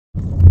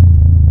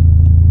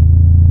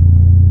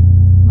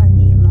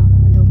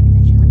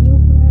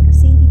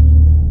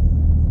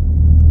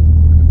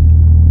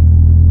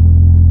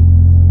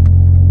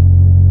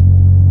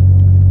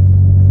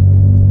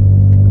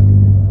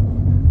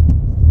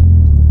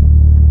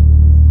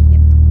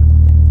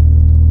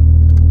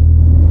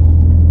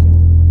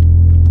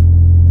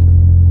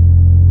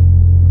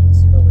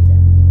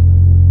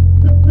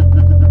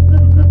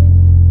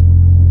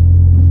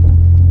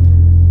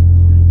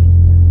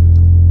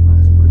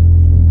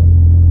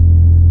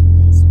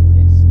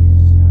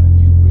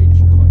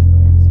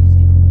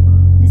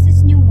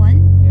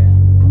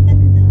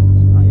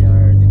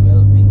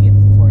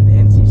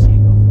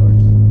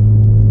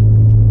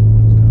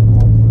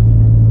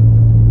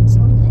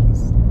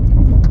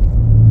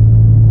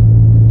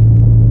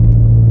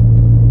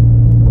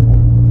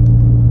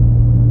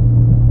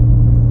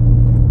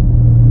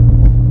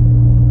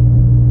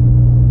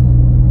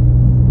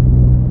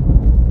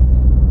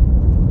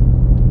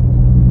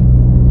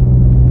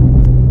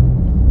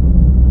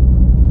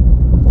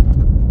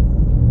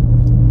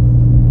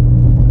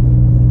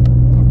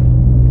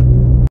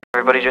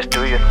baby, just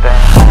do your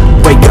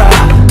thing. Wake up,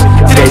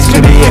 today's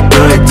gonna be a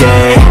good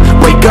day.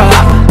 Wake up,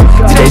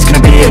 today's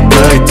gonna be a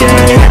good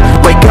day.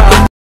 Wake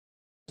up.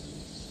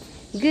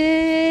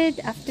 Good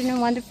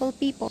afternoon, wonderful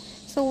people.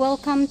 So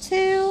welcome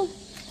to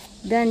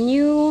the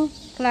new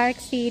Clark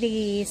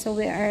City. So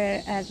we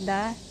are at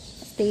the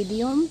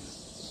stadium.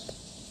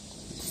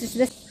 This is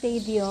the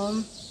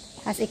stadium.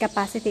 Has a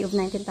capacity of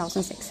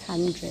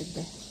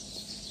 19,600.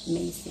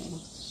 Amazing.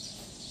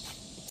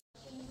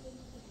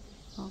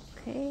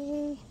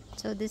 Okay,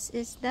 so this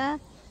is the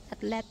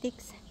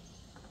athletics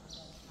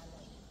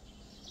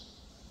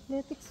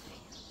field.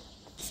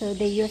 So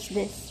they used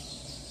this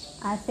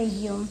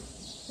stadium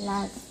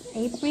last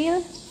April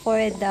for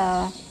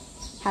the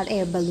hot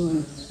air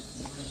balloon.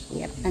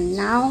 Yep, and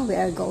now we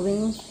are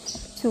going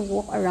to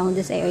walk around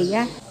this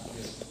area.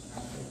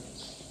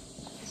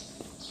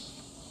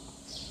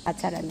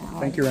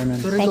 Thank you,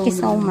 Raymond. Thank you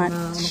so much.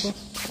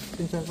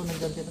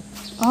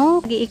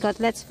 Oh,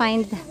 let's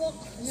find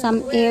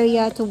some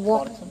area to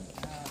walk.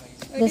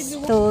 This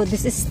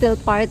is still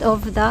part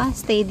of the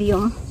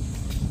stadium.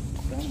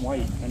 I'm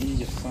white. I need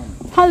your sun.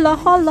 Holla,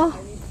 holla.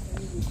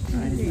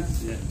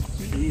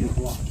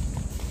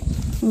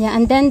 Yeah,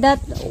 and then that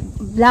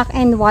black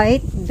and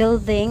white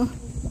building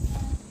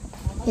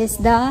is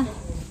the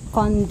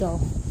condo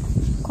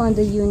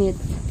unit.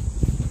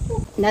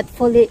 Not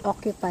fully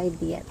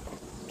occupied yet.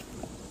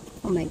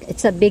 Oh my god,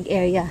 it's a big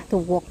area to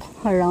walk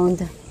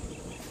around.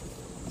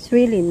 It's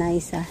really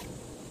nice.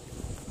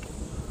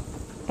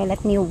 Okay,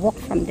 let me walk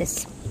from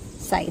this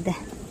side.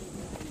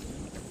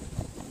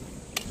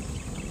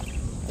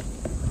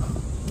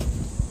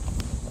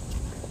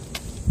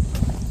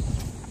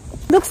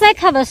 Looks like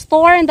have a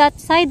store on that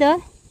side. Huh?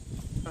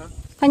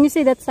 Can you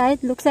see that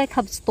side? Looks like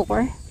have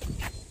store.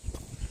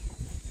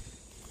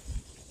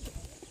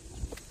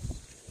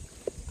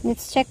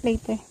 Let's check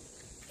later.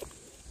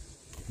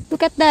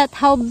 Look at that.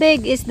 How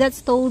big is that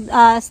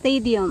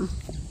stadium?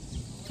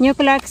 New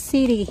Clark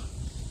City.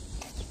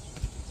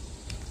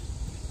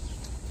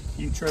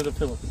 Future of the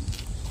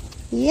Philippines.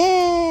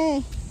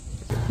 Yay!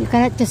 You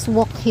cannot just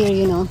walk here,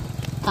 you know,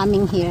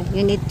 coming here.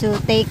 You need to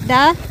take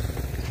the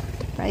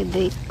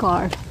private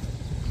car.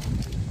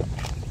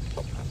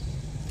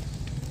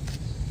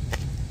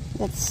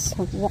 Let's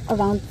walk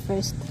around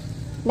first.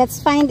 Let's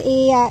find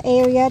a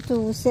area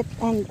to sit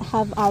and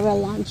have our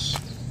lunch.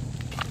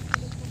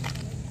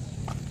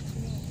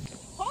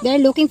 They're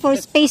looking for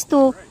space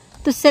to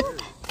sit.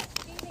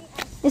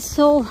 It's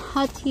so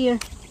hot here.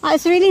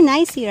 It's really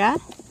nice here, huh?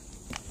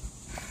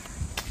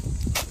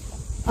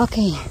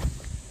 Okay.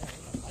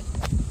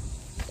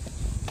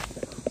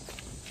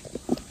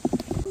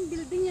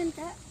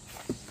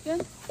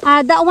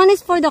 That one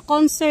is for the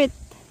concert.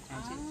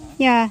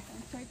 Yeah.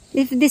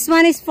 If this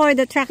one is for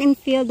the track and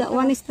field, that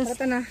one is the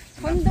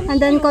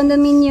and then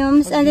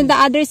condominiums, and then the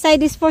other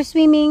side is for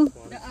swimming.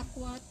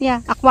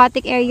 Yeah,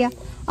 aquatic area.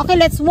 Okay,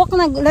 let's walk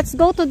now. Let's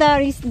go to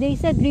the, they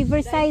said,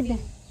 riverside.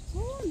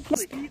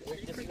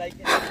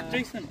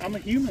 Jason, I'm a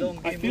human.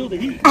 I feel the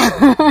heat.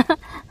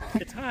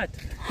 It's hot.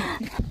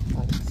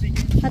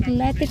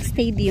 Athletic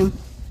Stadium.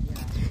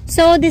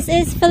 So this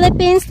is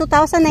Philippines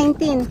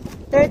 2019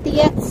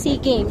 30th SEA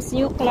Games,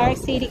 New Clark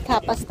City,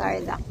 Capas,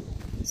 Tarlac.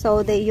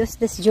 So they used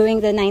this during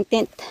the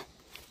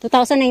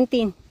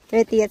 2019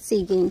 30th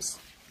SEA Games.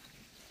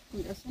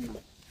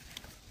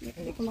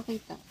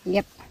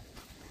 Yep.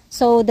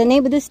 So the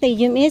name of the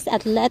stadium is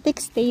Athletic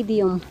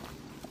Stadium.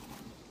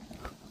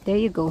 There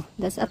you go.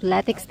 That's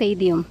Athletic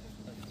Stadium.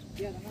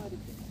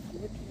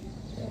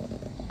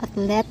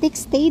 Athletic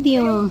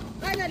Stadium.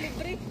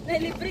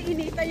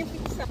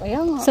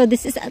 So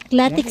this is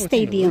Athletic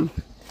Stadium.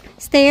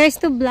 Stairs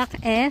to Block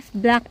F,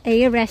 Block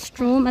A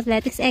restroom,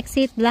 athletics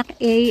exit, Block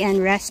A, and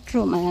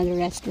restroom, another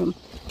restroom.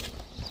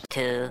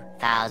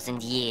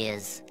 2,000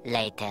 years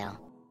later.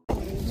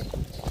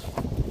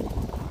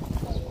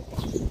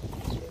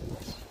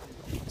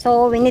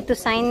 So we need to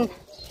sign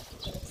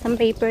some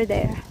paper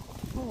there.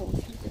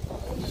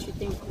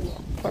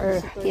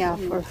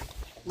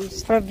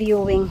 For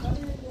viewing.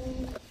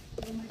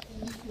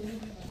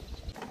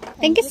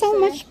 Thank you so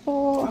much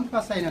po.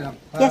 Pampasay na lang.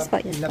 Yes po.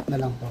 Yes. Ilap na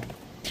lang po.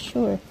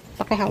 Sure.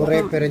 Pakihawak. For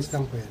reference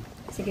lang po yan.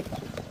 Sige po.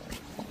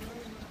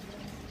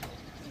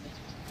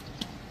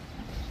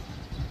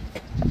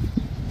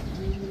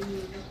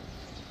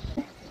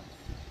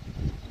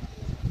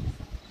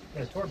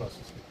 Yeah, tour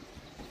buses.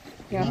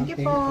 Yeah. Thank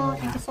you po.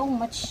 Thank you so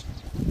much.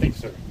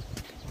 Thanks, sir.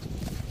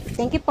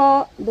 Thank you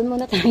po. Doon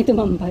muna tayo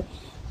tumambay.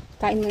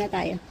 Kain muna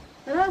tayo.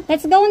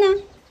 Let's go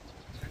na.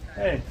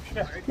 Hey.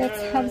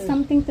 Let's have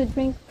something to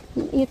drink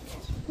and eat.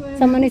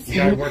 Someone is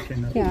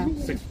Working. yeah.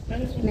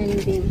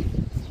 Mending.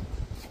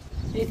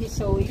 Did he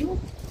show you?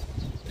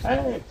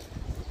 Hey.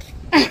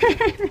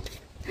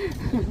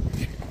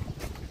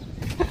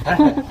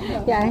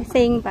 Yeah,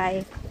 saying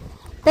bye.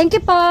 Thank you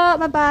po.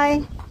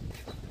 Bye-bye.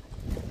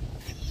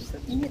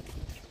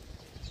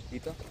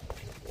 Dito?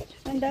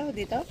 Saan daw?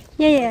 Dito?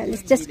 Yeah.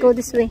 Let's just go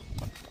this way.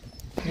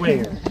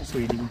 Where,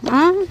 sweetie?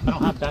 Ah? I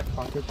don't have back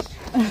pockets.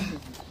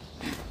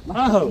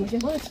 Oh,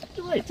 what?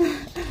 Wait.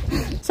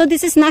 So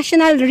this is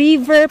National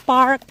River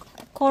Park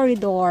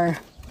Corridor.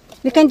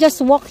 We can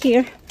just walk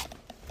here.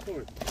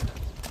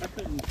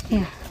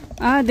 Yeah.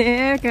 Ah,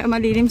 there. Kaya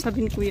malilim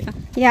sabi ni Kuya.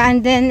 Yeah,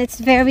 and then it's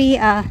very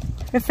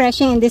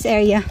refreshing in this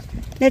area.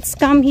 Let's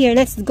come here.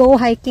 Let's go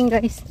hiking,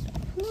 guys.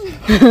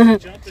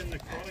 Jump in the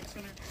aquatic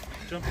center?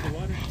 Jump in the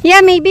water?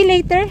 Yeah, maybe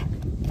later.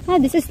 Ah,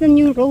 this is the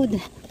new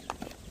road.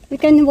 We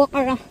can walk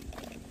around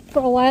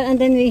for a while and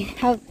then we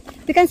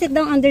can sit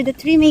down under the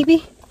tree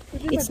maybe.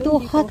 It's too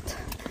hot.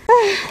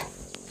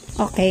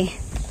 Okay.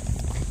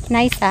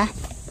 Nice, ah.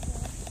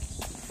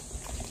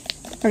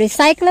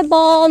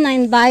 Recyclable,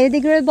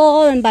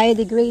 non-biodegradable, and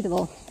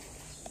biodegradable.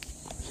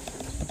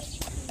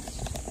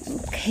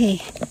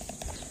 Okay.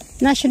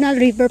 National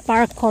River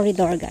Park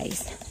Corridor,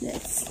 guys.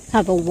 Let's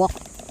have a walk.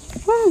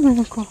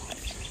 Oh,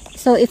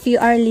 so if you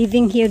are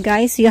living here,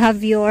 guys, you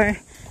have your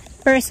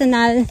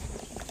personal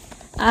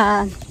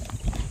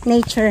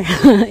nature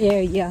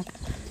area.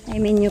 I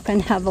mean, you can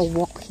have a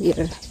walk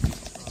here.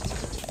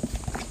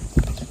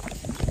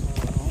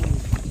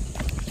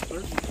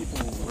 Certain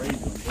people raise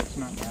them, but it's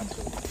not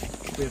natural.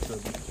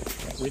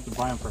 We have to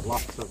buy them for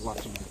lots of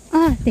them.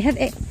 Ah, they have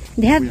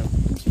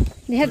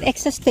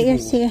extra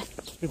stairs here.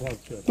 People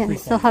have to Yeah,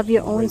 so have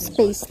your own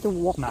space to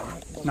walk.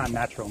 Not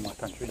natural in my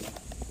country.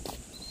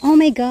 Oh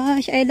my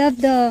gosh, I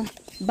love the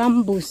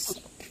bamboos.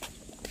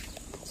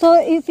 So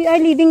if you are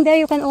living there,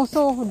 you can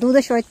also do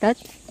the shortcut.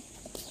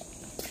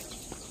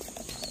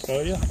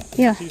 Oh yeah.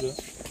 Yeah. See that?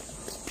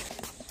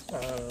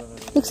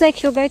 Looks like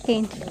sugar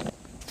cane.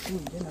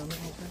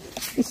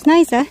 It's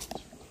nice, huh?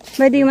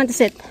 Where do you want to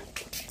sit?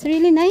 It's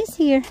really nice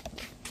here.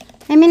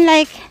 I mean,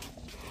 like,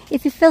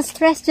 if you feel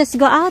stressed, just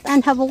go out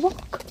and have a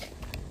walk.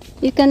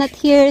 You cannot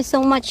hear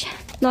so much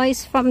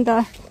noise from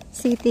the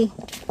city.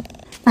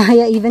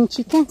 Yeah, even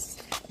chickens.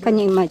 Can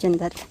you imagine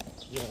that?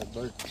 Yeah,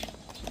 bird.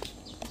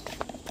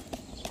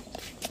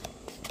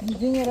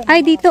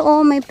 Ay, dito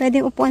oh, may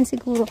pwedeng upuan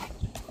siguro.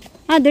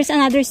 Ah, there's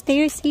another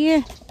stairs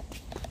here.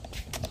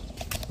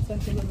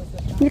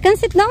 You can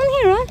sit down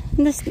here, huh?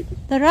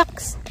 The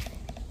rocks.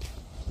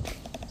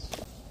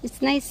 It's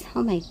nice.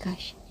 Oh my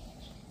gosh.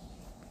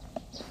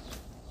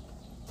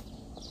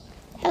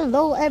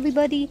 Hello,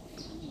 everybody.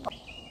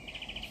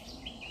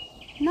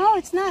 No,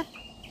 it's not.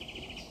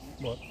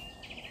 What?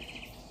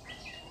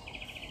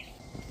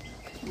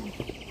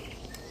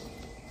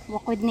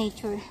 Walk with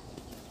nature.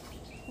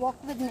 Walk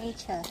with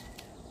nature.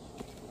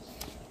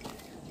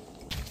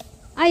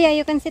 Ah, yeah,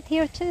 you can sit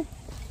here too.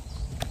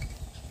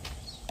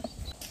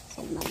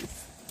 So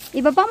nice.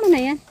 Ibaba mo na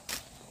yan.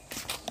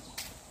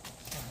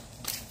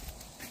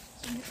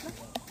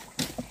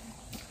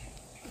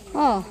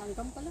 Oh.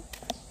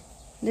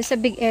 There's a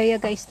big area,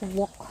 guys, to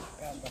walk.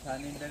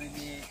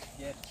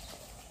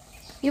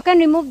 You can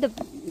remove the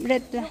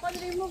red. You can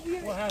remove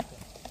your... What happened?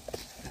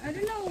 I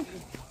don't know.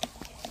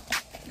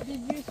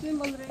 Did you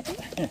swim already?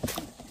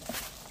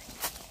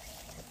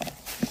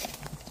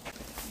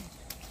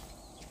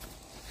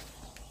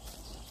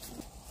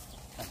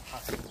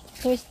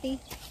 Thirsty?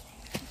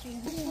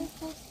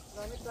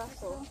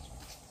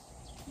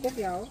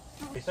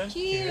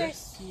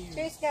 Cheers!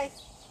 Cheers, guys.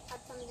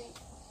 Have something.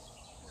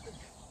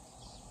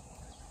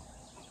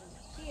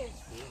 Cheers.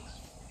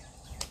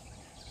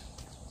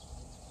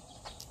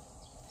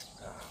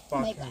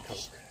 Boston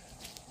Coke.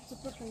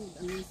 Super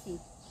amazing.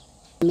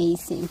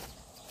 Amazing.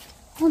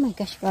 Oh my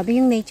gosh, grabe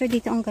yung nature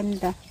dito, ang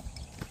ganda.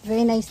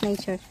 Very nice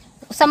nature.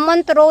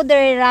 Someone throw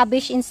their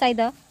rubbish inside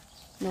the...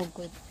 No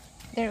good.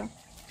 There.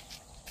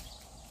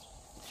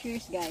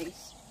 Cheers,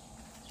 guys.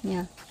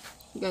 Yeah.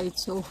 Guys,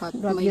 it's so hot.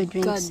 Grab My your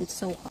drinks. God. It's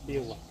so hot.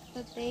 Feel what?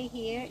 Today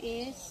here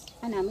is...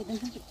 Namin ang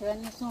picturean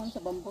mo sa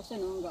bambos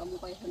ano ang gaamo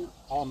kayo na.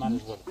 All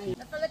matters what. The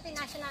Philippine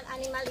national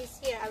animal is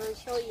here. I will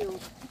show you.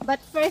 But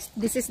first,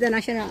 this is the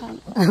national...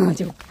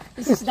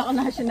 This is the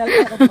national.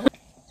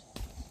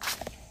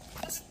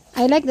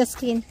 I like the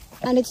skin.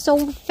 And it's so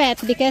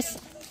fat because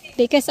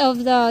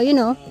of the, you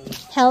know,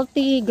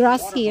 healthy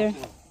grass here.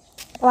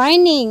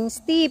 Winding,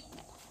 steep,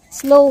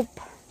 slope.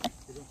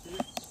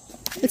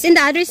 It's in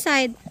the other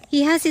side.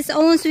 He has his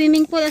own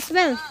swimming pool as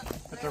well.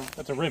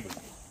 That's a river.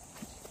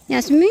 Yeah,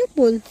 swimming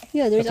pool.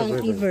 Yeah, there's a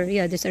river.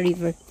 Yeah, there's a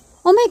river.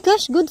 Oh my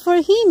gosh, good for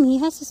him. He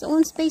has his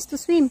own space to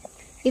swim.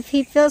 If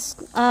he feels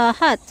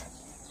hot.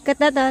 Look at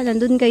that,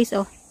 nandun guys,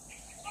 oh.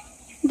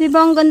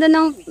 Diba ang ganda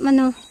ng,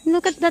 ano,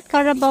 look at that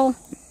carabao.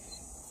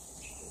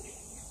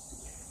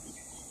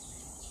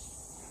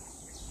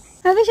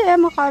 I wish I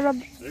am a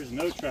carabao. There's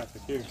no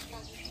traffic here.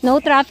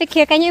 No traffic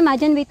here. Can you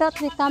imagine? We thought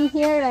we come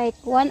here like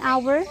 1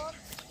 hour.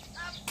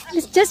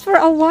 It's just for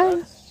a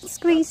while. It's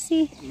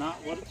crazy. It's not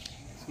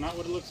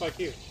what it looks like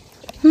here.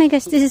 Oh my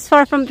gosh, this is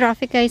far from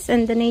traffic, guys,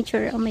 and the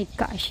nature. Oh my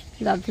gosh.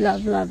 Love,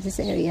 love, love this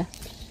area.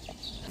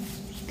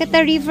 Look at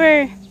the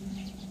river.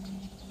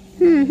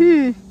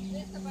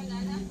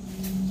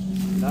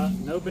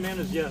 No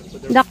bananas yet,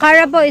 but The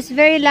carabao is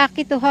very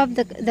lucky to have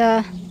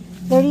the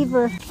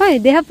river. Oh,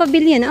 they have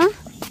pavilion, huh?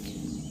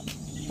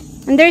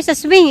 And there's a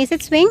swing. Is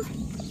it swing?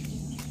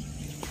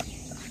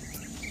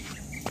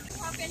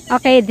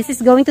 Okay, this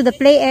is going to the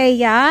play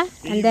area,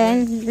 and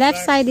then left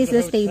side is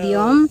the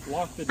stadium,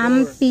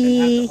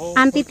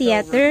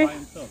 amphitheater.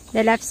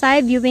 The left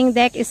side viewing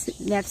deck is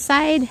left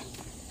side.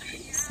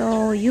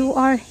 So you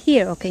are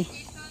here, okay?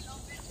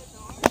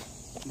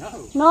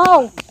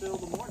 No.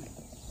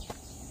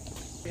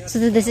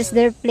 So this is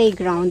their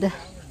playground.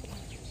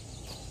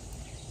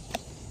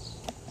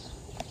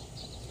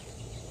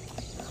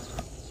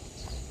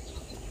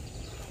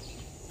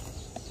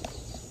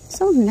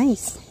 So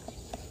nice.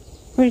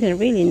 Really,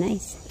 really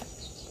nice.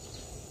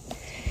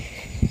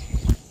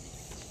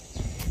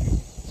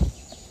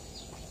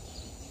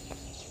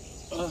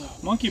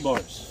 Monkey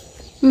bars.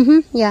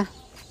 Yeah.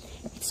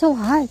 It's so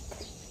hot.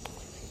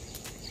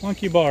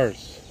 Monkey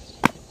bars.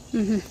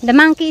 The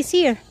monkey is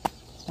here.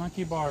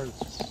 Monkey bars.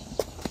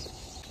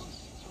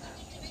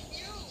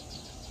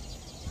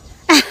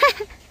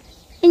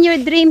 In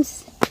your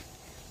dreams.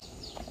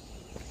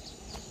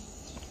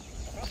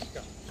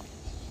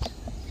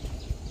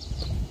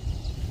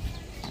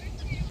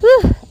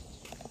 Whew.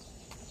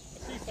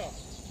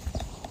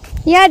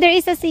 Yeah, there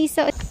is a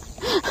seesaw. Wait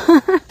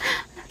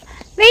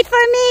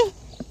for me.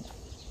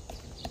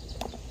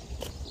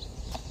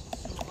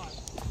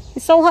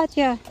 It's so hot,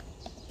 yeah.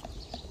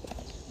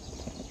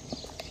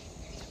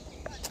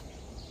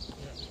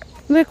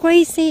 We're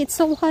crazy. It's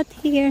so hot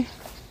here.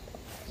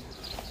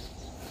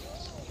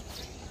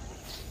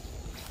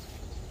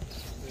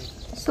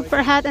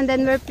 Super hot, and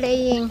then we're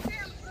playing.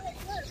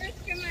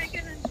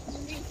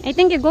 I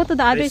think you go to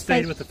the other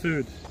side. With the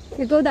food.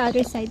 You go the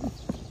other side.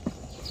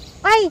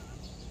 Ay!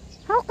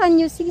 How can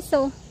you see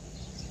so?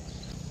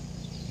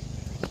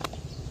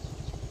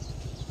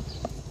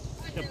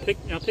 Now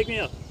pick me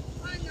up.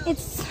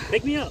 It's...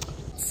 Pick me up.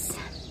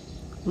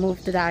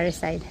 Move to the other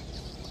side.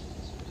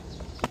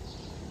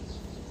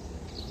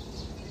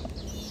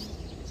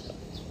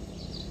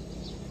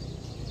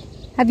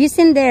 Have you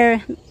seen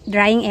their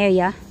drying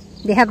area?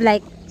 They have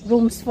like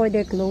rooms for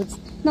their clothes.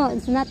 No,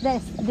 it's not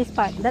this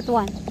part. That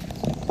one.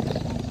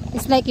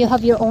 It's like you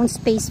have your own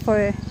space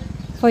for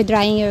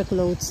drying your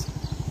clothes.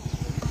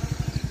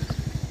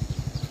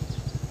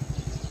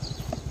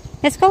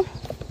 Let's go.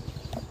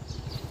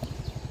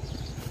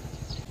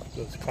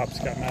 Those cops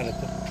got mad at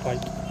the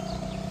bike.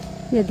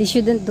 Yeah, they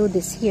shouldn't do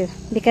this here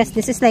because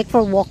this is like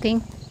for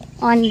walking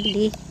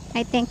only,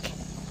 I think.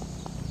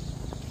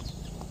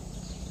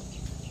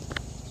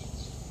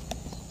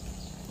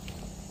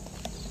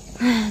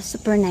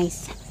 Super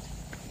nice.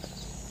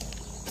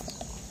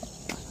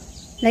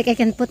 Like I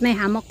can put my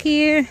hammock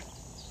here.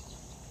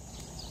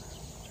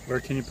 Where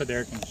can you put the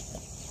air conditioner?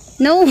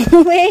 No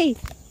way.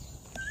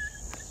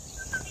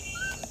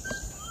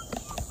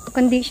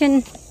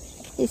 Condition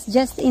is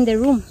just in the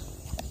room.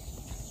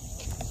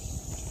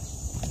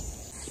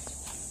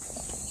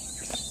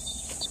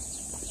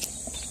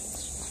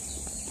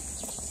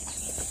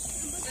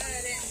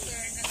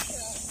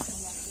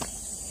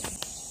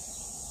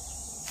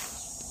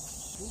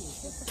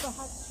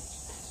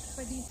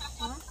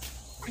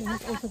 It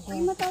has also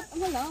gold. It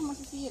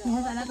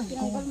has a lot of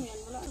gold.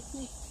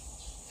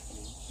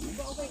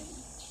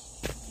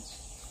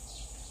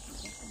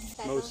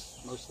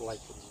 Most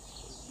likely.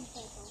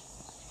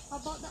 How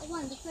about that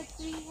one? Looks like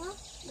 3, huh?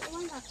 That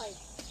one or 5?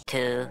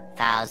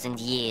 2,000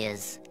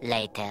 years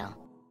later.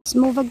 Let's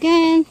move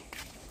again.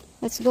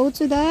 Let's go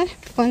to the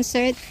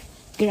concert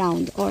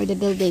ground or the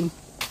building.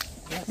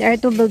 There are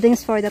 2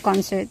 buildings for the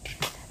concert.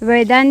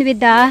 We're done with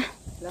the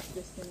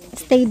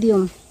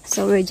stadium.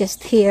 So we're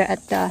just here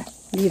at the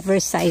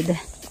riverside.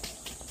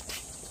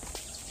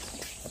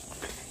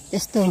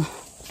 Just to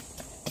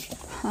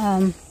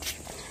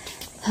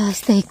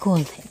stay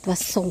cool. It was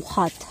so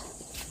hot.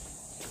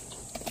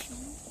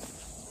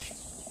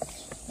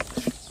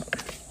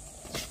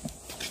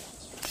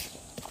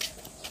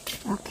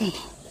 Okay.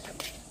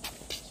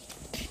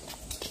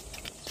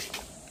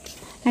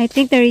 I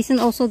think the reason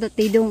also that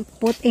they don't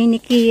put any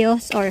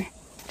kiosks or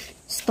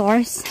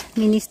stores,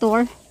 mini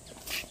store,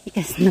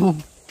 because no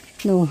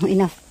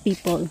enough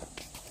people,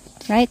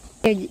 right?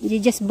 You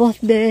just bought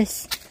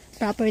this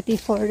property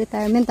for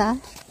retirement, huh?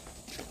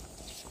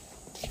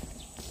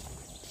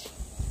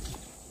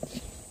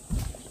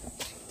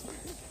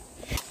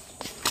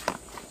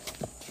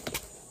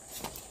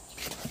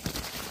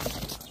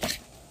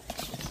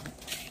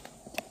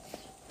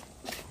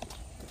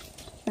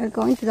 We're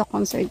going to the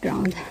concert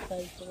ground.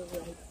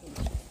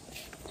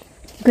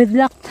 Good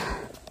luck,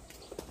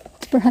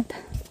 Brad.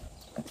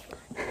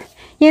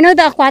 You know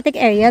the aquatic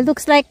area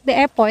looks like the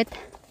airport,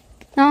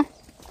 no?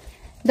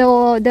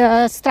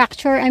 The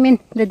structure, I mean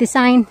the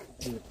design,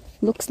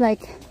 looks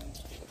like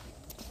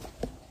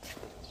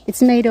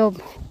it's made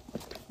of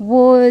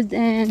wood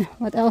and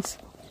what else?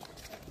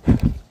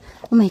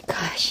 Oh my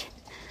gosh!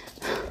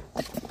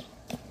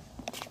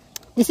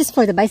 This is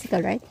for the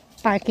bicycle, right?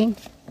 Parking.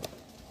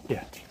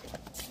 Yeah.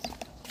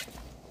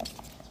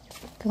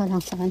 Ito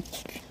lang saan.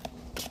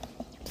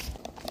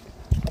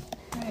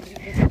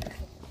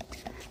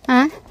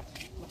 Huh?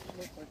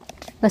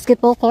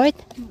 Basketball court?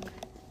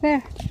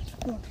 Where?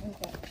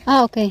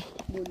 Ah, okay.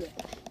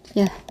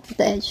 Yeah, at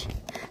the edge.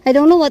 I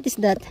don't know what is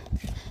that.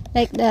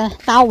 Like the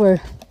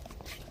tower.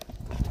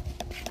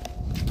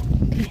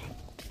 Okay.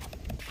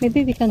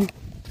 Maybe we can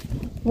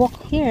walk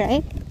here,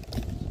 right?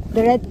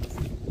 The red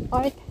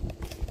art.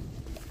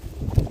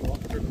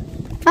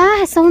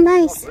 Ah, so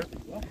nice.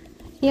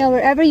 Yeah,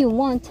 wherever you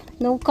want.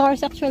 No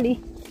cars actually.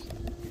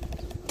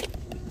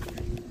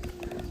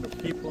 The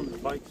people and the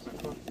bikes.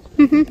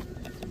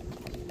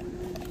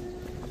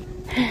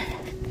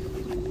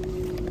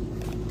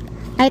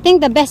 I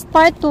think the best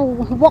part to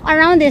walk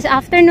around is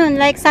afternoon,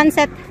 like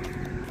sunset.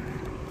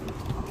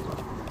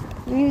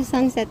 Maybe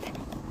sunset.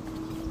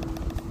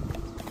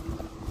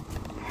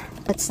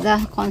 That's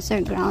the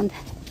concert ground.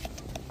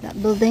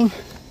 That building.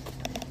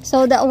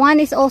 So that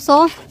one is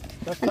also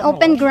an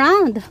open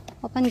ground.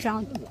 Open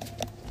ground.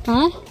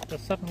 Huh?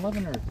 That's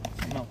 7-Eleven or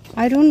no?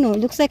 I don't know.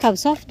 Looks like have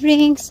soft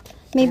drinks.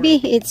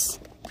 Maybe it's.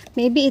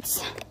 Do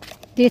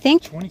you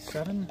think?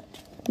 27.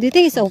 Do you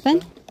think it's open?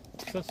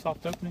 It says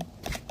soft opening.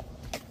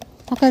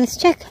 Okay, let's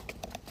check.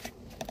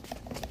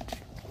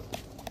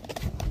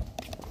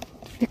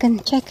 We can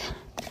check.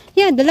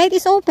 Yeah, the light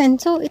is open,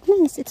 so it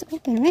means it's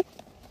open, right?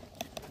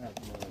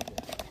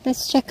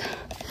 Let's check.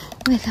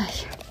 Oh my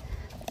gosh.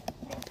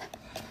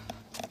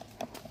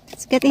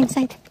 Let's get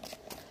inside.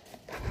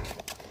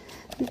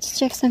 Let's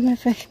check some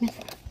refreshment.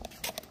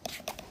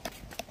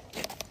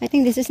 I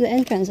think this is the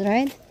entrance,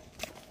 right?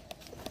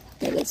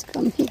 Okay, let's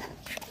come here.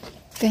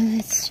 Okay,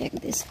 let's check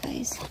this,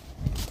 guys.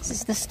 This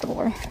is the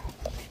store.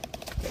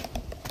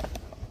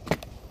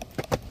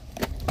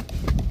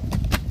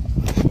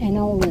 And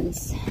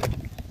Owens.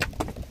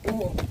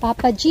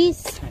 Papa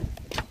G's.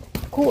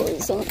 Cool,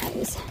 so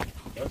nice.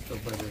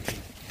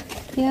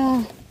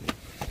 Yeah.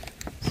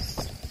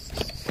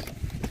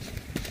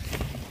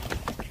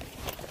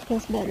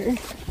 Feels better.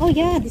 Oh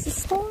yeah, this is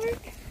store.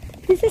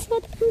 This is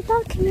what I'm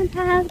talking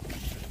about.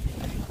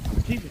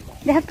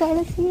 They have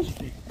toilets here.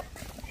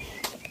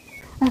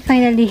 Oh,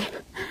 finally,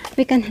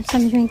 we can have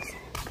some drinks.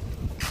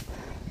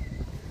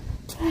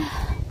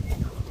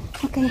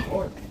 Okay,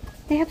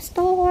 they have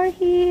store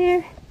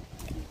here.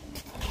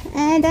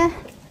 And a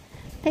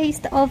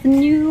taste of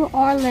New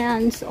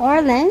Orleans.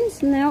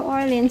 New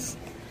Orleans.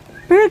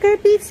 Burger,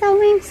 pizza,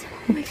 wings.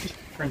 Oh my God.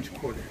 French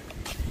Quarter.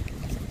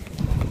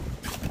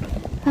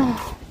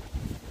 Oh.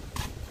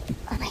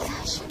 Oh my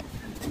gosh.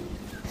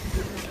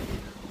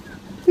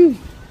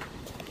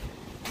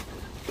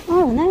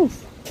 Oh,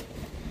 nice.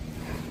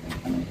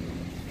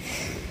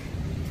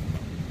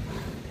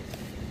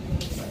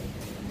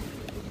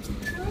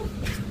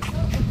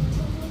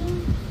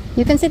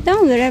 You can sit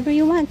down wherever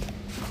you want.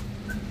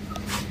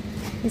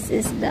 This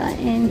is the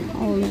Inn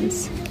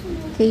Orleans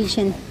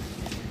Cajun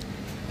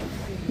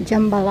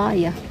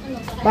Jambalaya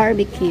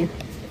barbecue.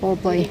 Oh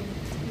boy,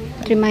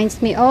 it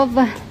reminds me of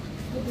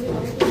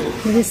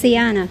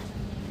Louisiana.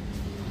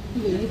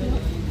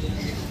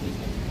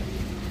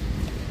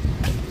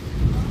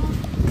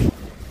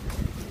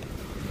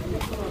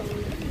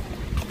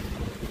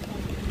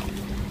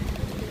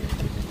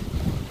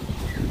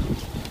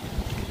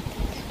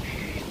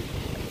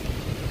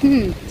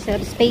 So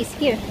the space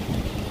here.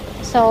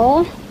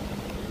 So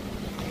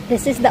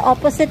this is the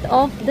opposite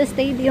of the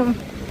stadium.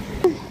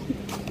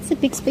 It's a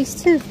big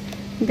space too.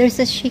 There's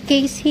a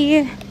showcase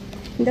here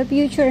in the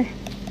future.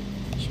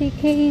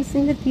 Showcase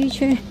in the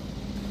future.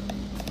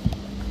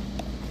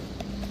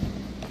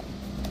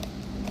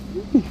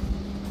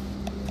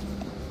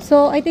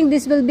 So I think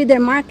this will be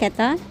their market,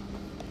 huh?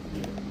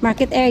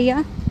 Market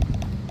area.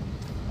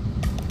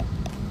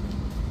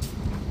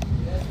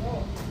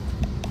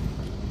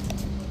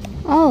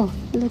 Oh,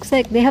 looks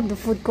like they have the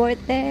food court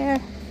there.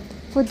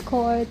 Food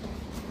court.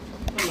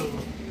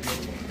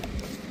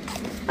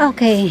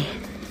 Okay.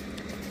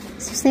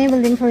 Sustainable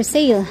living for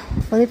sale.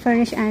 Fully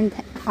furnished and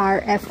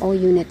RFO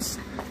units.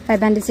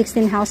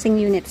 516 housing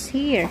units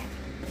here.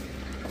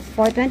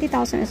 For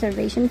 20,000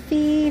 reservation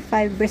fee.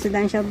 5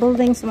 residential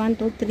buildings. 1,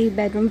 2, 3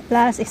 bedroom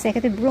plus.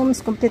 Executive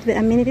rooms complete with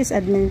amenities.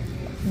 Admin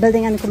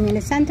building and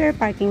community center.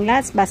 Parking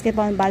lots.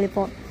 Basketball and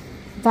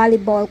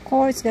volleyball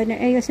courts, garden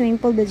area, swimming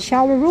pool with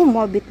shower room,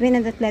 wall between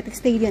an athletic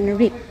stadium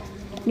and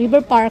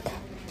river park,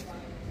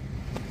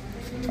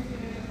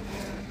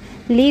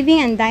 living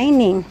and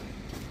dining,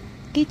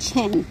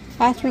 kitchen,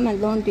 bathroom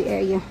and laundry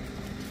area.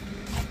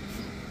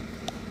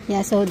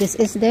 Yeah, so this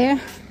is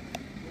their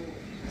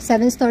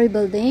 7-story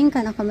building,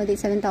 can accommodate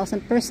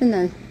 7,000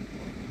 personnel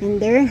in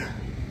their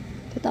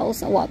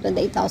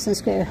 28,000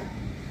 square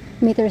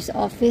meters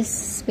office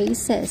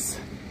spaces.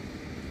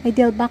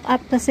 Ideal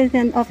backup facility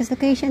and office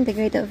location,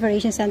 integrated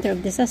operation center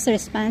of disaster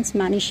response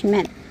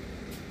management.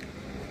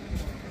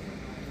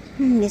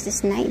 This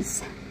is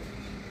nice.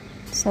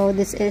 So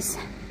this is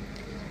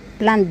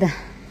planned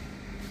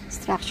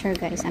structure,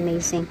 guys.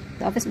 Amazing.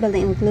 The office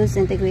building includes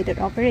integrated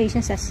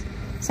operations as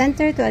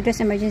center to address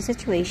emergency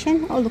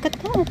situation. Oh, look at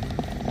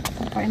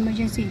that. For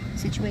emergency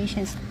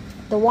situations.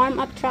 The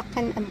warm-up truck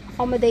can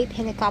accommodate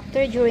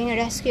helicopter during a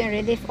rescue and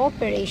relief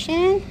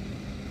operation.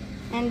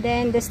 And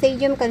then the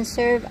stadium can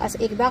serve as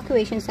an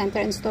evacuation center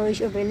and storage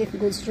of relief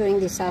goods during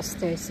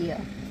disasters. Yeah.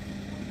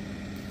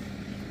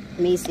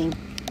 Amazing.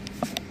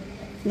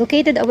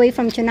 Located away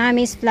from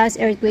tsunamis, floods,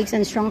 earthquakes,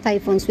 and strong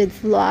typhoons with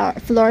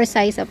floor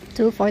size up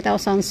to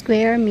 4,000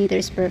 square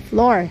meters per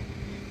floor.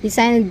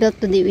 Designed and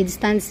built to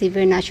withstand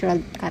severe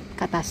natural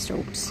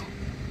catastrophes.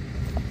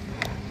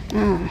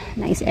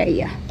 Nice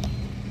area.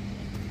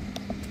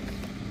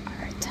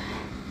 Alright.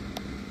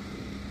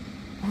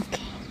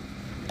 Okay.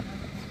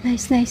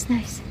 Nice, nice,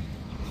 nice.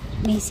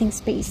 Amazing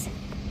space.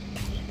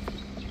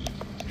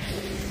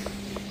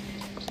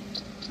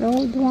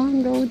 Road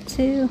 1, road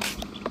 2.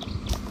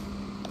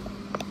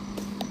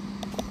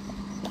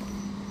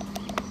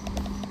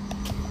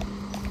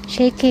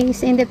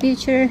 Showcase in the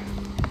future.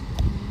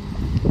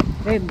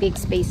 Very big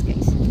space,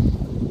 guys.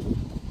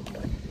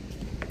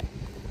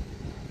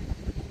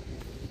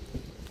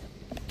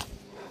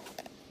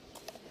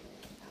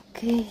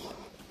 Okay.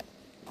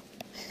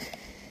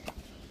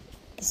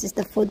 This is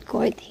the food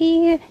court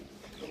here.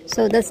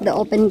 So that's the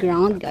open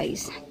ground,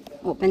 guys.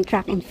 Open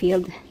track and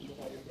field.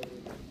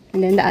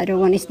 And then the other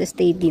one is the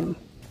stadium.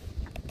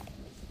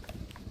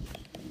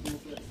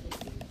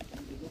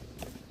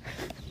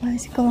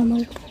 Let's go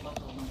on.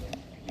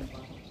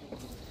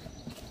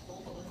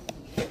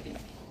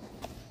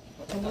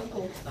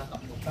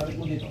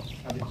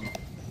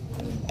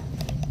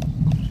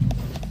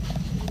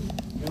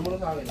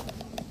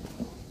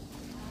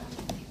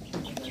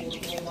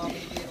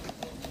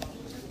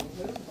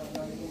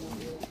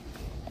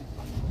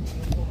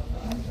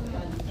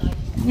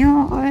 New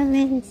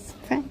Orleans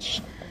French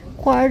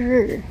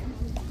Quarter.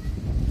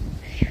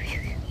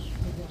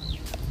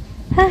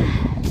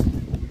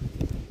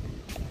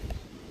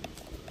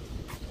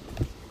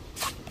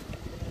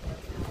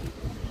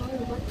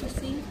 What to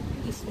see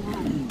is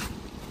one.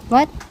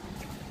 What?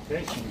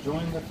 Okay,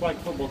 join the flag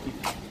football team.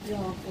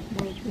 Yeah,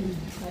 football team.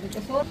 Hari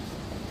kasot.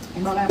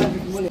 Ang mga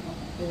kapit mo ulit.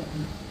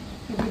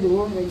 Hindi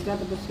doon, may isa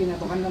tapos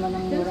kinatakan naman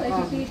ng Diyan mura sa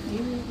ka. SCC,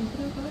 yung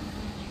intro ka.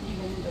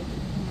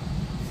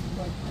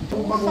 So,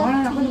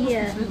 baguhan ako ng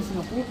Yeah.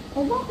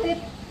 Oh, bakit?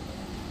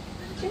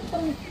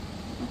 Siyempre,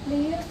 ang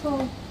player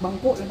ko.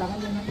 bangko, latakan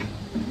mo na.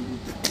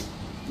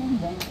 Ang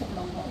bangko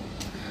lang ako.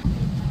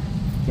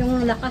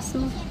 Yung lakas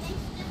mo.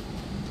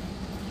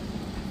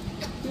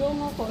 Yung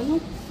ako, ano?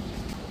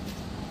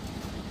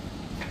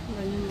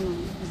 Ganyan lang.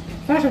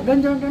 Sa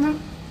ganyan ka na.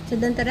 Sa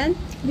Dantaran?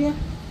 Hindi.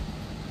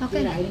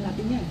 Okay. Kirahin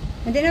natin yan.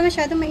 Hindi na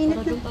masyadong mainit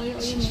Para na. doon tayo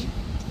ayun eh.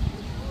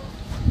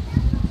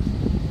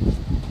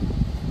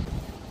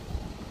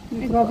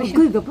 Ay, grabe siya.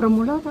 Agay, gapra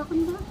mula,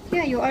 takan ba?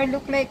 Yeah, you are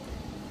look like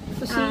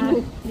Kusino.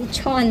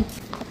 lechon.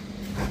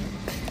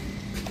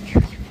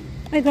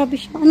 Ay, grabe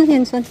siya. Ano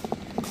yan, son?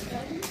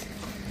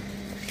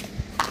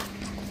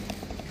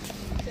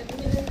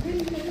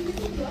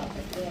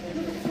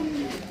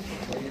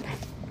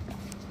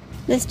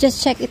 Let's just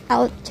check it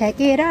out. Check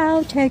it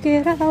out. Check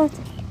it out.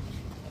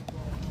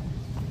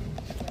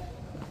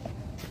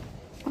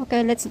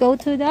 Okay, let's go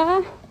to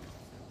the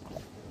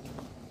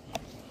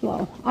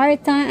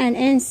ARTA and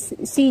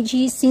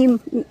NCGC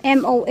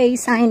MOA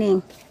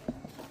signing.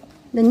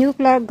 The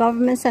Nuclear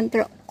Government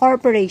Center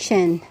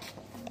Corporation.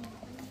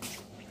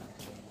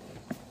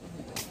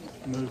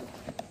 Move.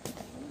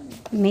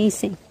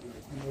 Amazing.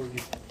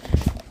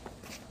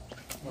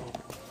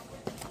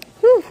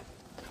 Whew.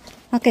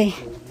 Okay,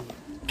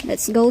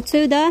 let's go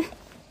to the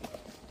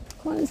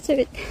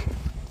concert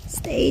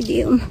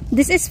stadium.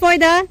 This is for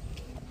the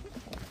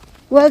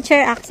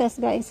wheelchair access,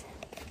 guys.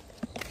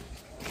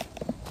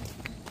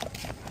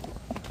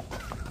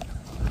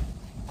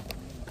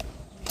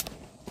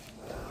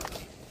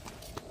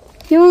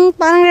 Yung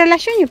parang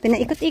relasyon, yung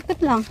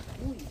pinaikot-ikot lang.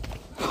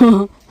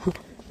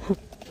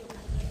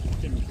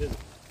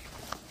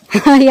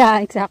 Yeah,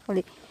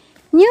 exactly.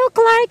 New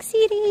Clark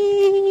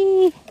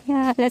City.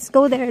 Yeah, let's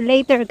go there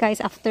later,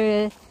 guys,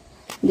 after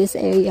this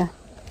area.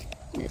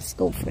 Let's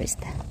go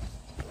first.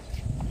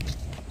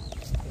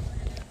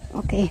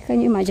 Okay,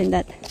 can you imagine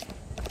that?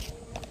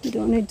 You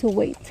don't need to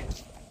wait.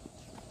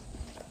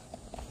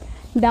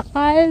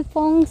 Dakal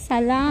pong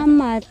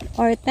salamat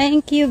or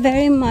thank you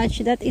very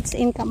much that it's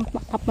in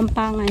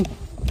Kapampangan.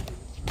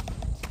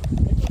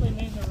 That's what they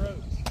name the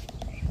roads.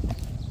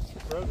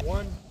 Road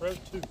 1, road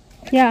 2.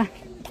 Yeah.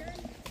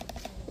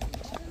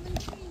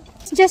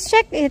 Just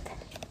check it.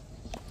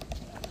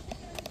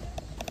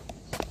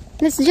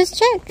 Let's just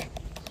check.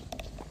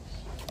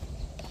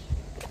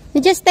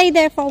 You just stay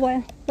there for a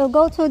while. We'll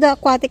go to the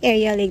aquatic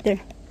area later.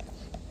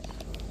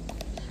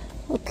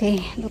 Okay,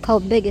 look how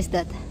big is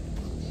that.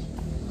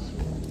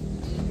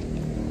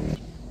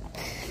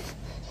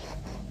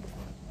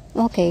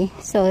 Okay,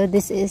 so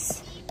this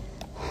is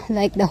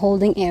like the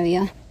holding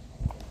area.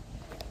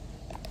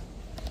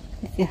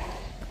 If you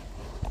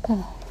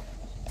go.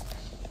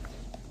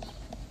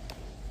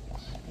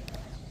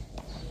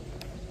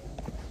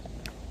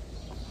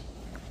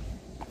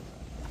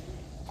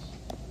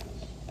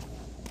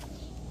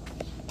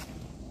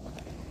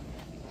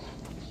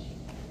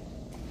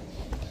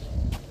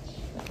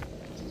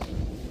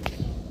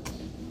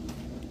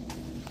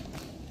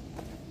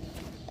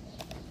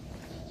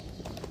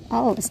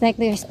 Oh, it's like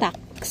their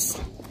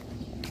stacks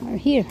are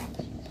here.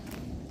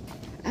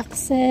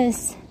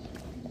 Access.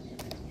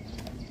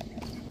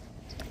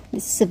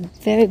 This is a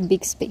very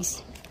big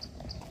space.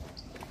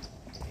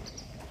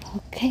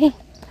 Okay.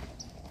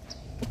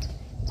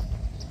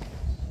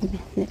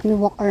 Let me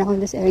walk around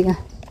this area.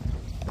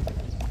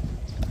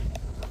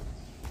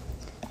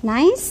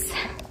 Nice.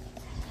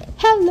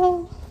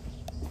 Hello.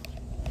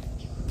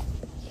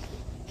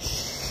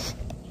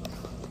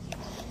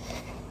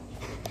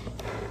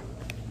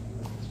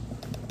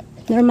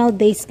 Normal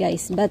days,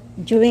 guys, but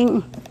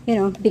during, you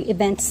know, big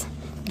events,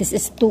 this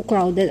is too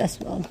crowded as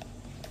well.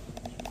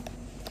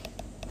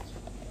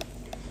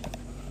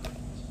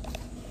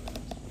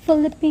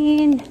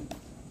 Philippine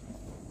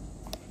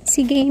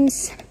SEA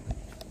Games.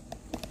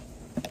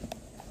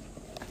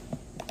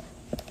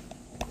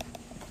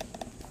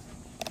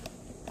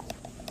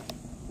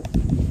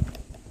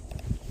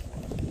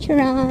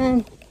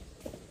 Charan.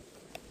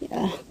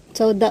 Yeah.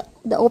 So the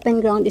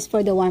open ground is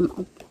for the warm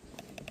up.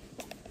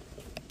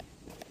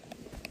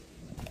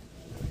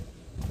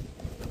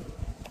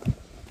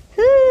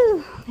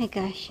 Whew, my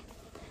gosh.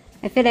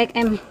 I feel like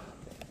I'm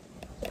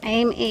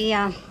a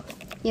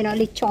you know,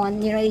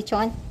 lechon. You know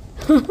lechon?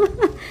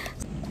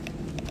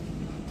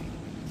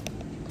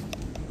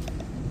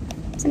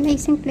 It's an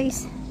amazing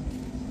place.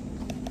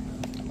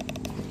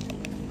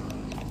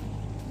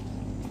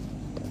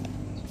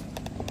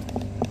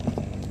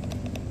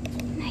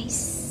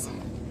 Nice.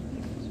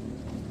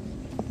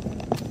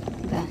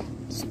 Diba?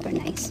 Super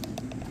nice.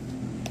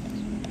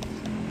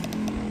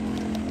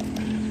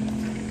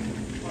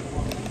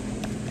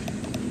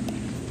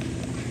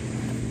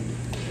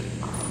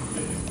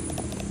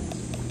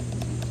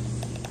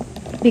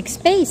 Big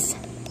space.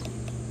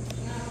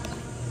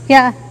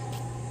 Yeah.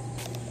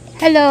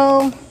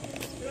 Hello.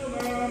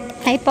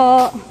 Hi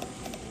po.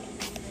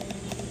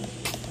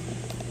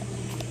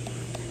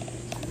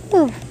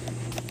 Ooh.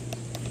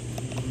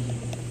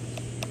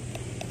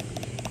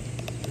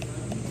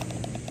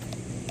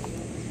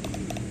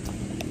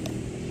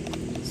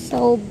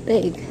 So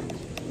big.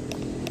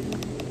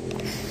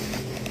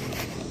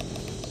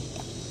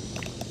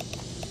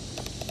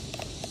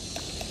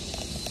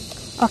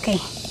 Okay.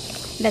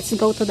 Let's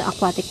go to the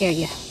aquatic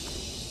area.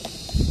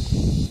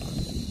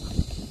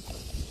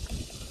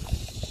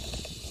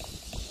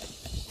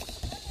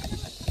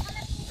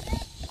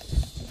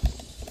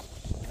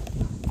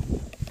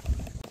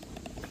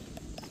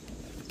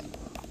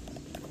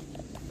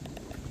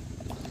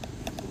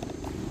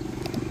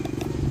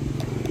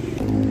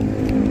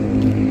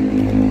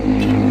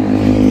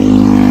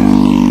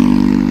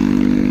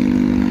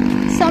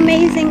 It's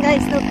amazing,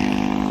 guys. Look.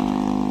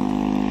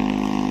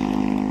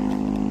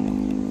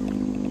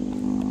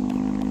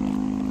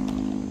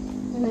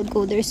 We'll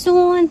go there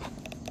soon.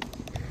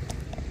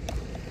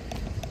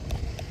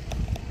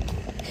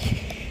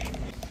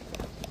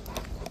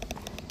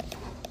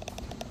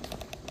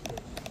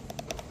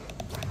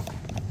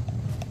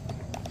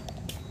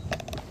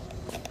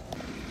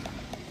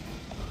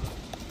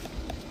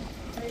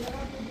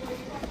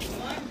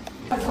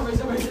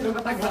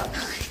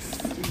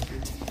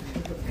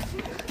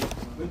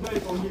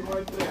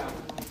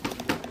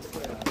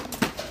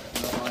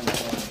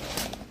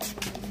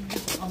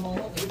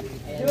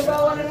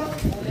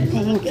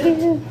 Thank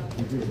you.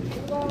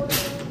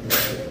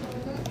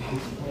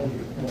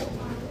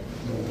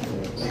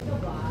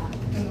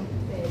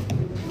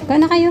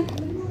 Kaya kayo?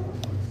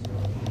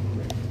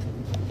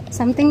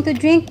 Something to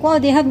drink? Wow,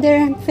 they have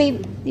their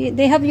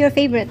they have your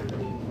favorite.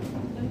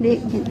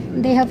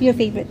 They have your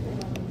favorite.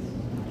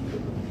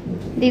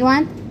 Do you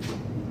want?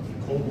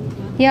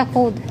 Yeah,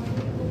 cold.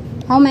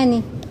 How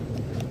many?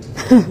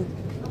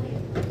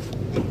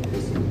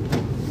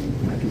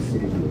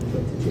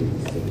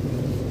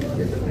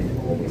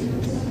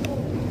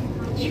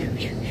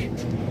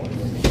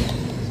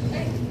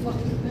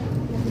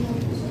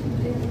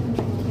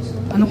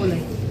 Ano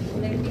kulay?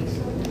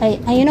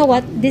 You know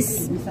what?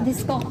 This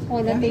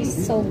Coca-Cola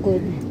tastes so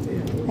good.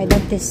 I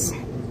love this.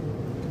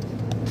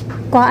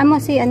 Kuhaan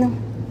mo si ano?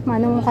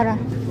 Mano mo kara?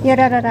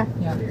 Yararara.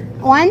 Yeah.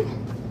 One?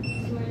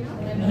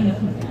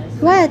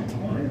 What?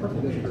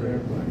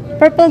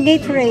 Purple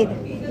Gatorade.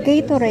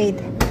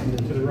 Gatorade.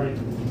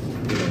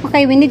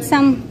 Okay, we need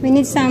some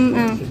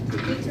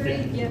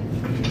Gatorade, yeah.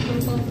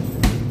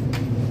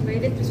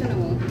 Violet gusto na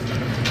mo.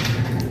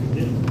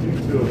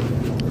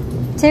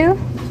 two?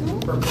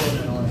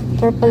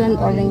 Purple and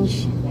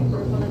orange.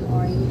 Purple and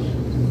orange.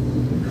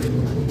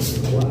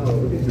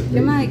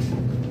 Hey, Mike.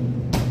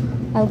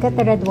 I'll get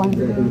the red one.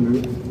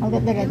 I'll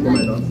get the red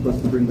one.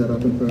 Supposed to bring that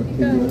up in front of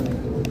you.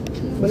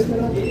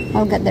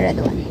 I'll get the red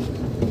one.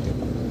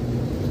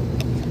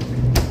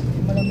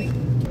 Malamig.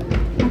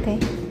 Okay.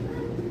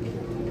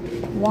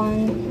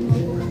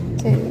 1,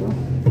 2.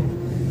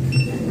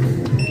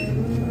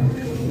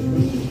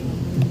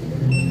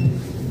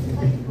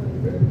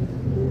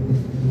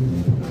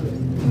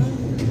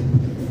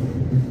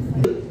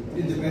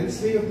 Independence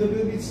Day of the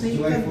Philippines,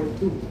 July 4th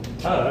too.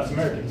 Oh, that's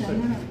American. So,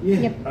 Yeah,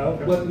 Yep. oh,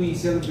 okay. but we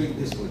celebrate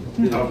this one.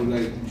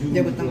 Like June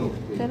Yeah, but 12th.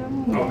 Pero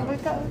Oh.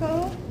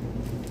 ikaw.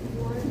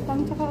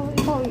 Pang tsaka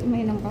ikaw,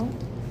 may lang ka.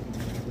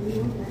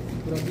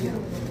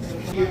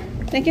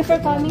 Thank you for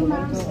coming,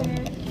 ma'am, sir.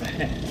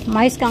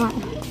 Mais ka nga.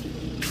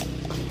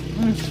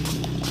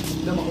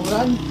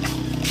 Damakuran.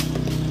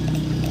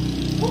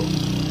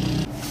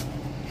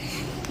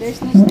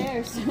 There's no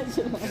stairs.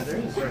 Yeah, there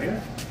is right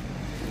here.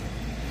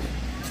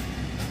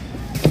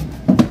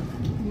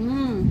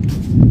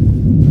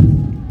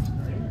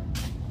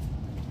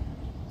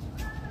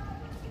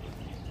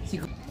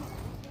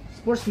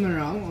 Sportsman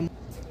raw.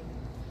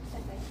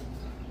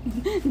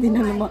 Di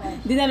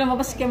na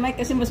lumabas kay Mike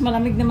kasi mas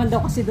malamig naman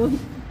daw kasi doon.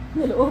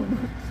 Sa loob.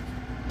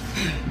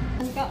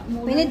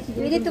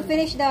 We need to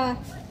finish the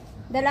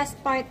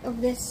last part of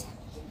this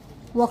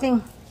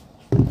walking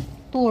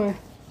tour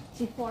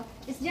before.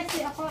 It's just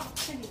 3 o'clock.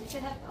 Actually, we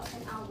should have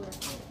an hour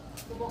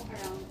to walk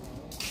around.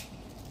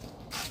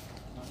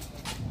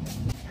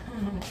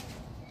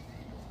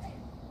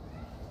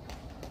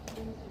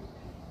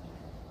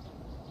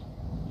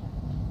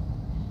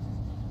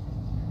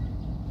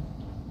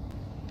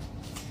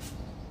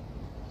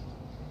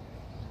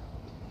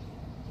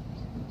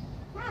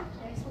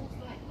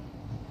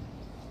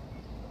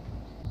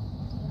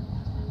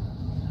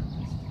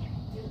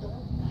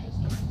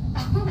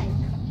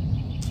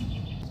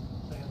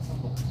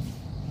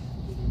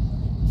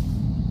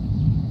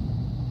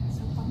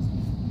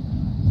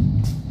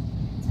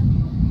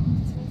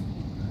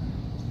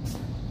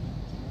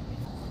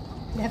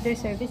 They have their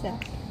service,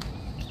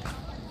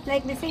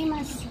 like the same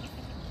as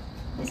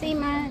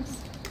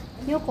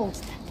New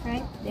Coast,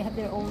 right? They have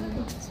their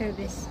own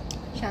service,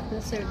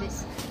 shuttle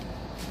service.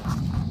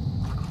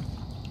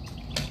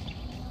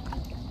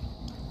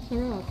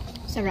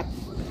 Sarap.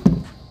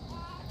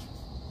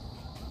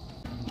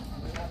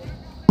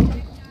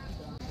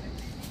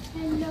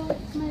 Hello,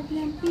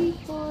 madlang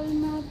people,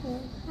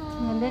 mabuhay.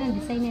 Ganda ng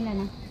design nila,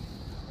 na.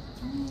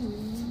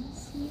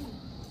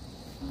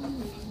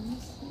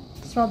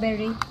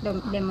 Strawberry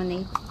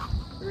lemonade.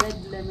 Red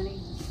lemonade.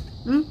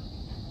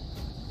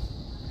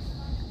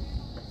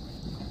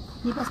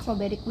 Di ba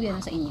strawberry kuya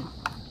na sa inyo?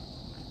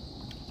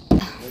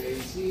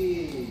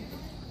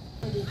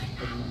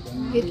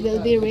 It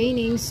will be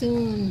raining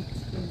soon.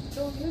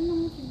 So, yun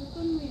ang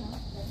sibukan mo yan.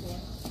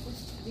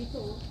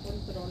 Dito,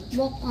 control.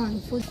 Walk on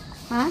foot.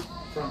 Huh?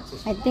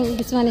 I think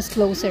this one is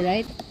closer,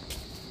 right?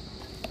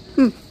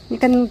 You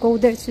can go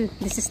there too.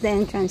 This is the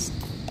entrance.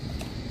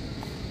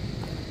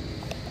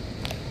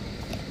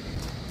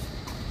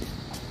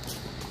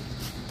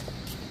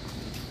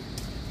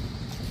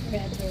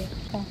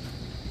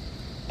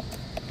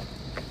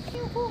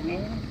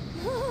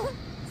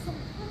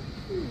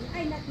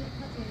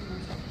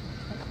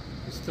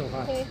 It's still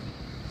hot. Okay.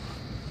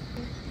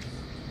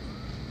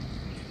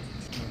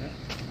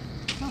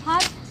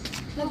 Hot?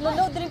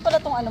 Naglo-load rin pala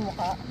tong ano mo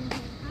ka.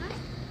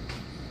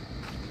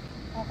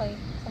 Okay.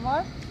 Some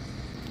more?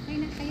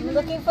 I'm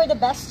looking for the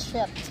best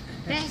shot.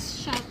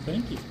 Best shot.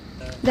 Thank you.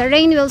 The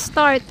rain will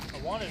start. I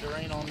wanted to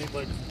rain on me,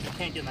 but I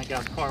can't get in that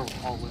guy's car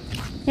all wet.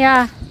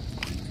 Yeah.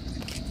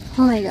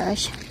 Oh my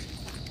gosh.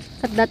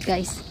 Look at that,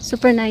 guys.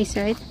 Super nice,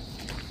 right?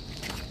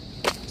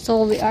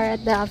 So we are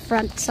at the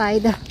front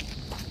side.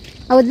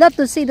 I would love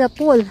to see the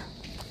pool.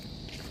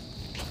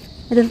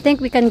 I don't think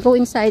we can go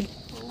inside.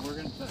 Well, we're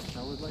gonna check.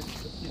 I would like to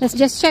see. Let's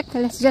just check.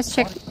 Let's just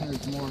check.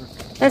 There's more.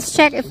 Let's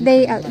check if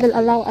they will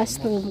allow us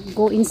to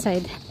go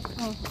inside.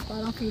 Oh,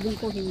 parang feeling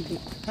ko hindi.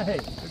 Hey,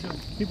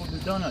 people do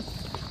donuts.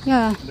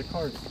 Yeah. The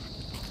cars.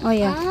 Oh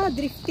yeah. Ah,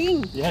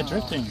 drifting. Yeah,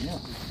 drifting. Yeah.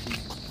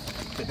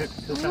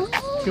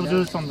 People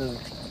do this on the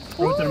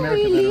roads in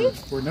America really?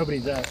 where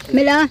nobody's at.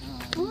 Mila.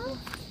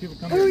 People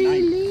come here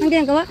at night. Ang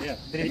ginagawa? Yeah,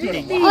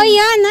 drifting. Oh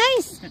yeah,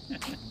 nice.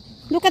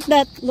 Look at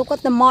that. Look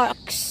at the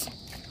marks.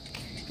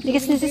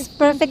 Because this is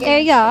perfect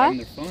area.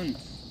 And they're fun.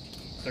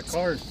 The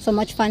cars. So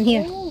much fun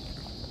here. Oh.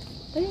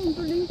 Ayun,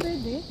 tuloy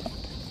pwede.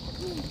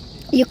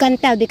 You can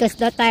tell because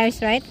the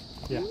tires, right?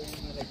 Yeah.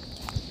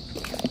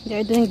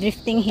 They're doing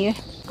drifting here.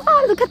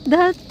 Oh, look at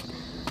that.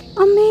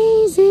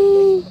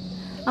 Amazing.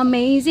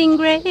 Amazing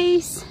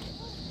Grace.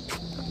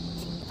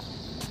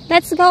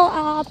 Let's go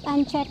up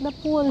and check the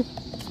pool.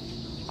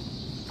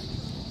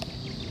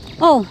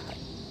 Oh,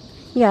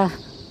 yeah.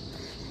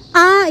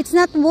 Ah, it's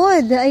not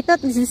wood. I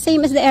thought it's the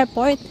same as the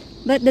airport.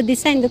 But the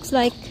design looks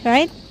like,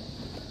 right?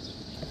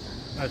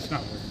 That's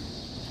not weird.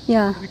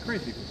 Yeah. It'd be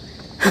crazy.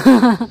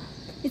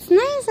 It's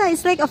nice.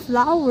 It's like a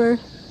flower.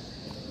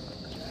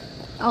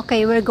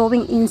 Okay, we're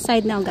going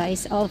inside now,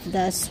 guys, of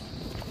this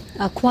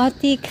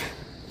aquatic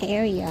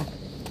area.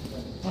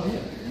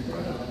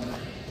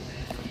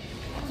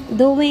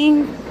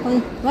 Doing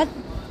what?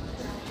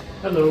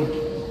 Hello.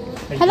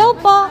 Hello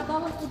po.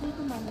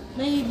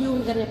 May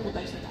viewing area po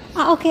tayo sa taas.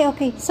 Ah, okay,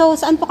 okay. So,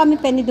 saan po kami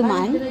pwede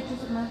dumaan? Diretso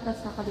sa mga taas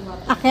sa kaliwa.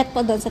 Akyat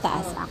po doon sa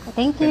taas. Okay,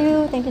 thank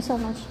you. Thank you so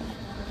much.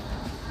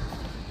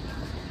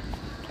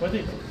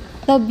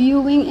 The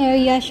viewing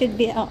area should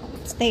be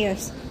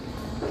upstairs.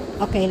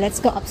 Okay, let's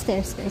go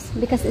upstairs first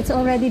because it's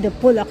already the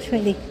pool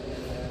actually.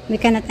 We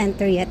cannot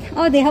enter yet.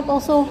 Oh, they have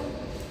also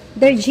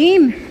their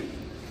gym.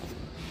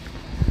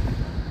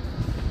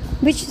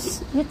 Which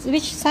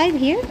side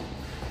here?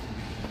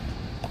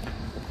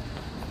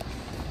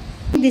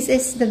 This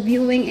is the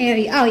viewing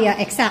area. Oh yeah,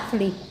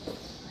 exactly.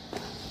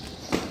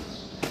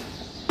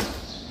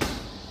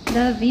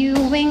 the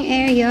viewing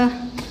area.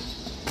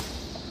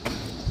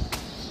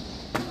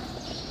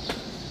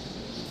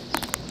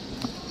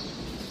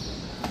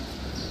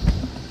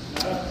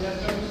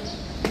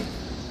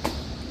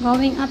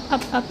 Going up,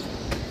 up, up.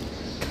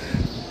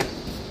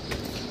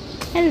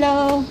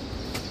 Hello.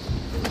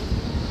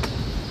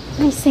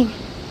 Amazing.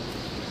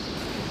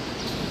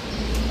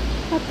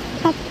 Up,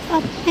 up,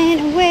 up,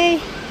 and away.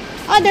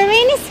 Oh, the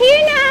rain is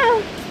here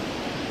now.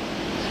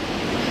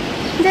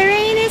 The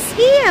rain is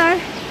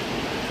here.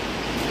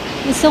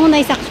 It's so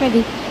nice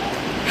actually.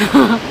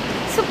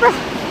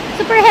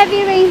 super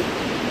heavy rain.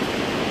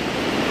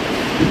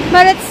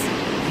 But it's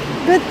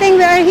good thing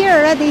we are here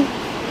already.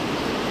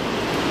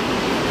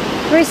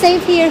 We're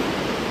safe here.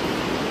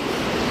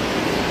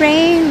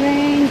 Rain,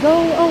 rain, go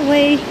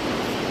away.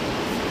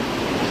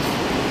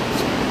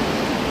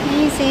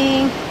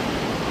 Amazing.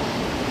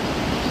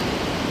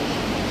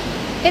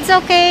 It's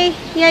okay.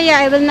 Yeah,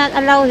 I will not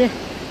allow it.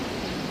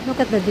 Look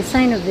at the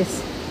design of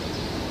this.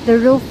 The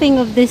roofing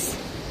of this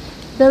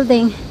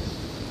building.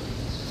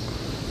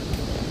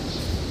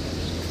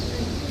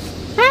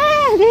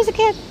 Ah, there's a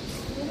cat.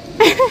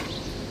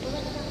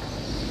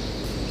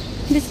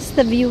 This is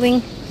the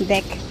viewing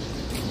deck.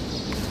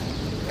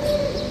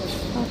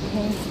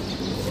 Okay.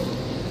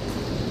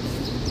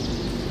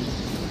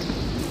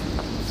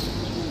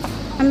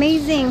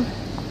 Amazing.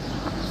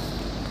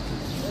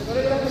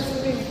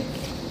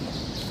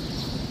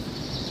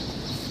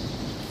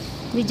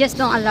 We just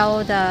don't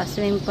allow the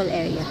swimming pool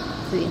area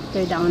to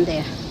enter down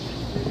there.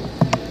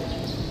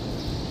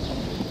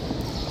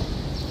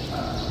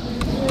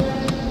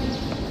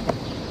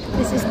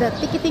 This is the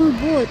ticketing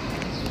booth.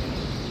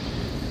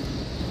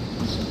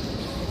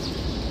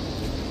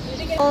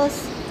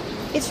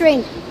 It's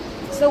rain.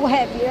 So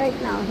heavy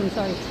right now. I'm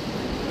sorry.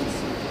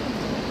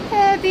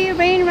 Heavy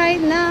rain right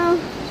now.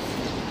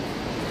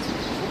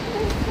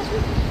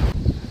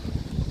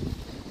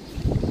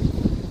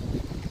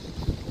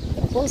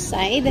 Pool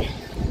side.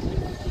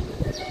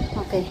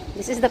 Okay,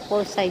 this is the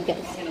pool side,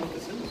 guys.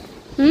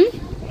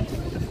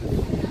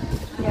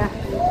 Yeah.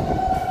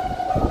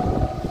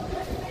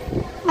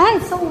 Ah,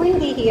 it's so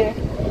windy here.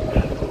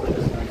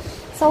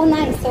 So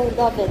nice, so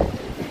double.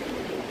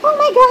 Oh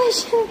my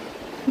gosh!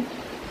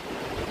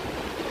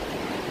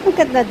 Look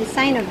at the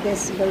design of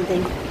this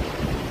building.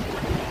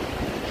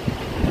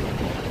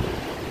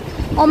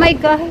 Oh my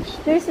gosh,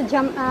 there's a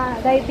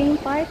diving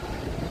part.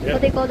 Yeah.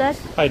 What do they call that?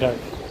 High dive.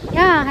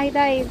 Yeah, high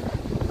dive.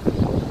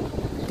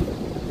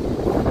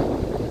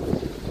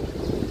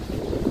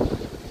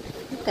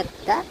 Look at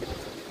that.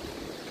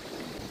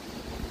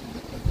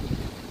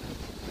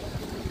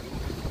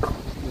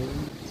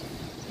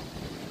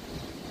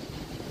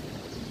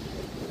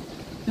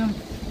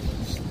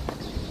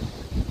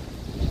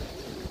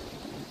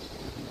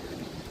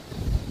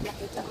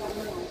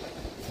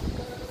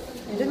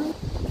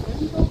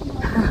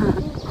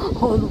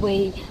 Whole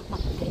way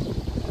up there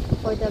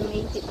for the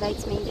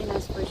lights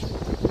maintenance for sure.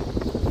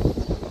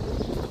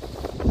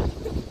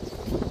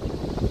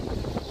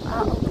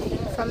 Ah, okay,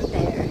 from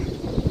there.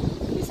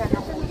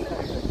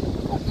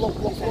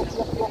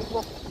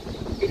 Walk.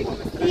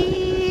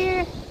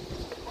 Here.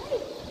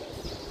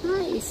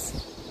 Nice.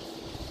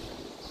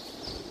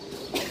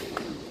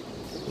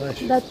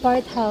 That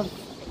part have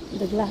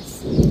the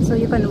glass, so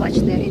you can watch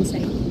there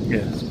inside.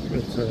 Yes,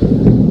 it's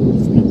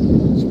Sweet.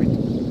 sweet.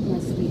 Yeah,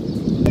 sweet.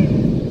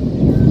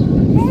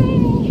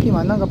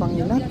 Gimana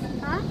kapangilan?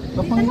 Ha?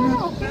 Kapangilan.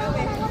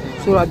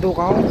 Surado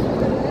ka.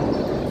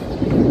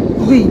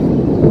 Uy!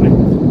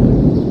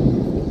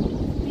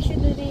 We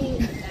should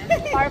be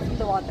far from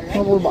the water, right?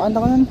 Mabulbaan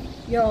ka nan.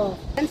 Yo.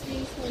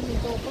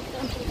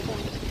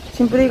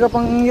 Siyempre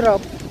kapang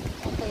hirap.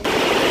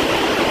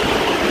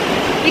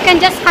 We can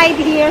just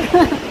hide here.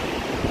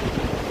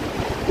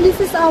 This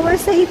is our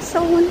safe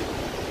zone.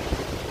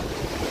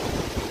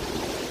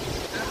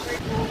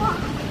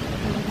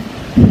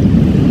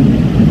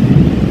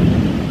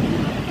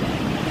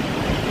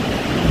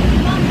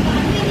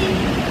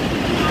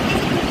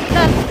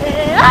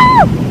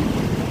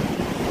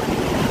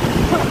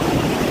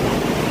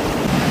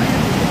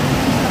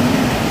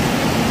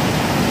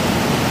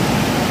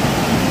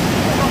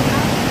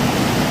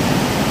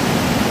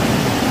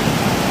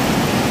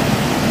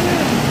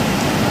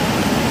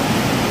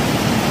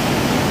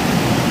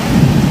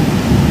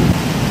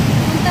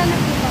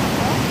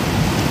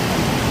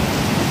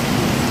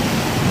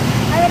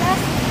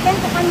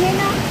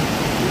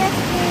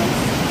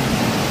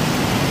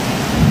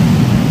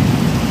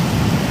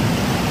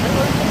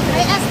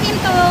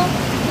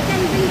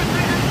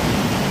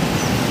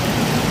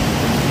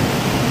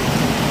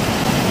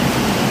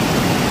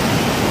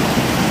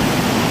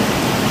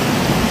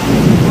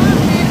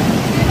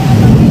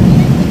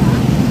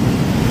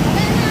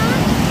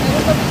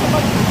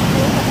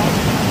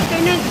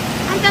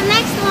 Until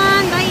next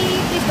one, bye.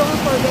 Please don't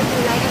forget to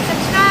like and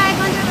subscribe.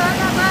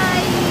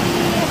 Bye.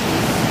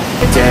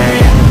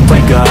 Day,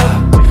 wake up,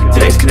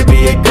 today's gonna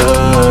be a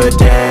good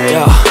day.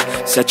 Yo,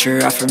 set your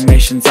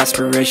affirmations,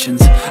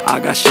 aspirations. I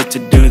got shit to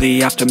do,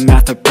 the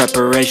aftermath of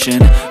preparation.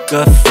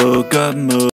 Good food, good mood.